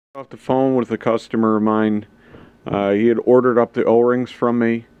Off the phone with a customer of mine. He had ordered up the O-rings from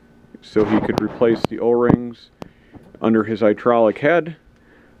me so he could replace the O-rings under his hydraulic head,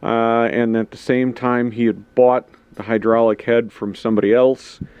 and at the same time he had bought the hydraulic head from somebody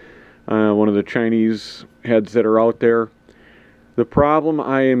else, one of the Chinese heads that are out there. The problem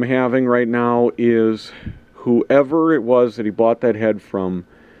I am having right now is whoever it was that he bought that head from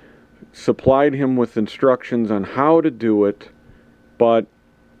supplied him with instructions on how to do it, but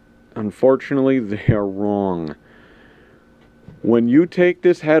unfortunately, they are wrong. When you take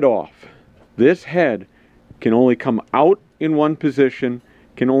this head off, this head can only come out in one position,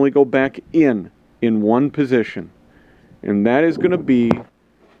 can only go back in one position. And that is going to be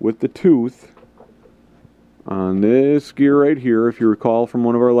with the tooth on this gear right here. If you recall from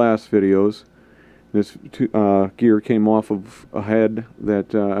one of our last videos, this gear came off of a head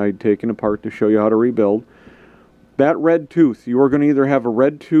that I'd taken apart to show you how to rebuild. That red tooth, you are going to either have a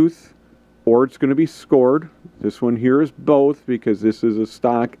red tooth or it's going to be scored. This one here is both because this is a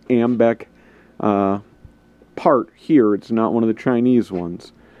stock Ambec part here. It's not one of the Chinese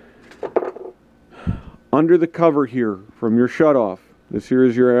ones. Under the cover here from your shutoff, this here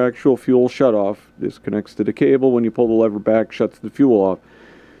is your actual fuel shutoff. This connects to the cable. When you pull the lever back, shuts the fuel off.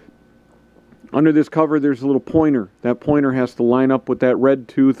 Under this cover, there's a little pointer. That pointer has to line up with that red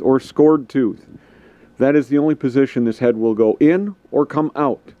tooth or scored tooth. That is the only position this head will go in or come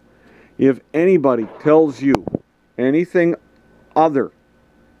out. If anybody tells you anything other,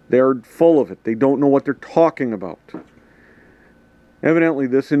 they're full of it. They don't know what they're talking about. Evidently,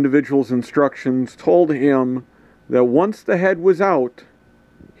 this individual's instructions told him that once the head was out,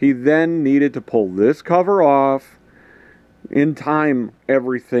 he then needed to pull this cover off and time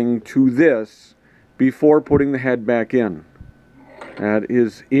everything to this before putting the head back in. That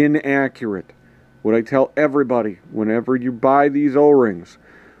is inaccurate. What I tell everybody, whenever you buy these O-rings,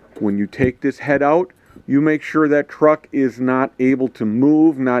 when you take this head out, you make sure that truck is not able to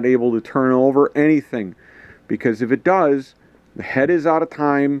move, not able to turn over, anything. Because if it does, the head is out of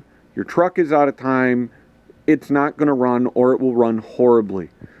time, your truck is out of time, it's not going to run or it will run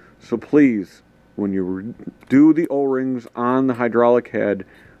horribly. So please, when you do the O-rings on the hydraulic head,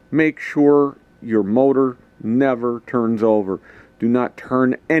 make sure your motor never turns over. Do not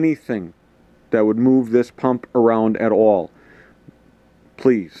turn anything that would move this pump around at all.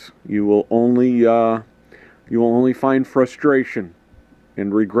 Please, you will only find frustration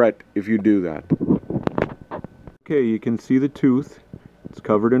and regret if you do that. Okay, you can see the tooth. It's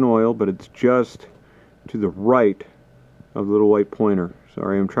covered in oil, but it's just to the right of the little white pointer.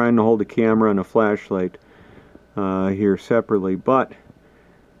 Sorry, I'm trying to hold the camera and a flashlight here separately, but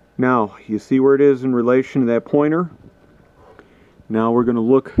now you see where it is in relation to that pointer. Now we're going to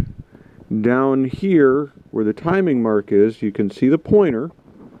look down here where the timing mark is. You can see the pointer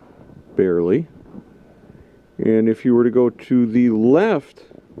barely, and if you were to go to the left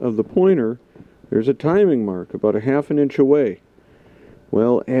of the pointer, there's a timing mark about a ½ inch away.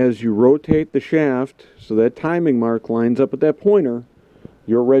 Well, as you rotate the shaft so that timing mark lines up with that pointer,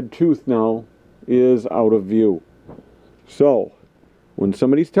 your red tooth now is out of view. So when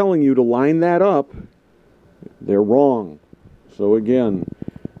somebody's telling you to line that up, they're wrong. So again,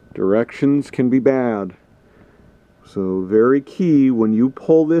 directions can be bad. So very key, when you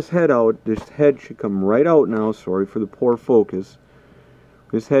pull this head out, this head should come right out now. Sorry for the poor focus.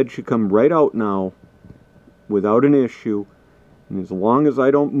 This head should come right out now without an issue. And as long as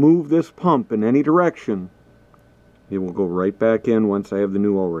I don't move this pump in any direction, it will go right back in once I have the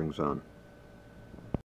new O-rings on.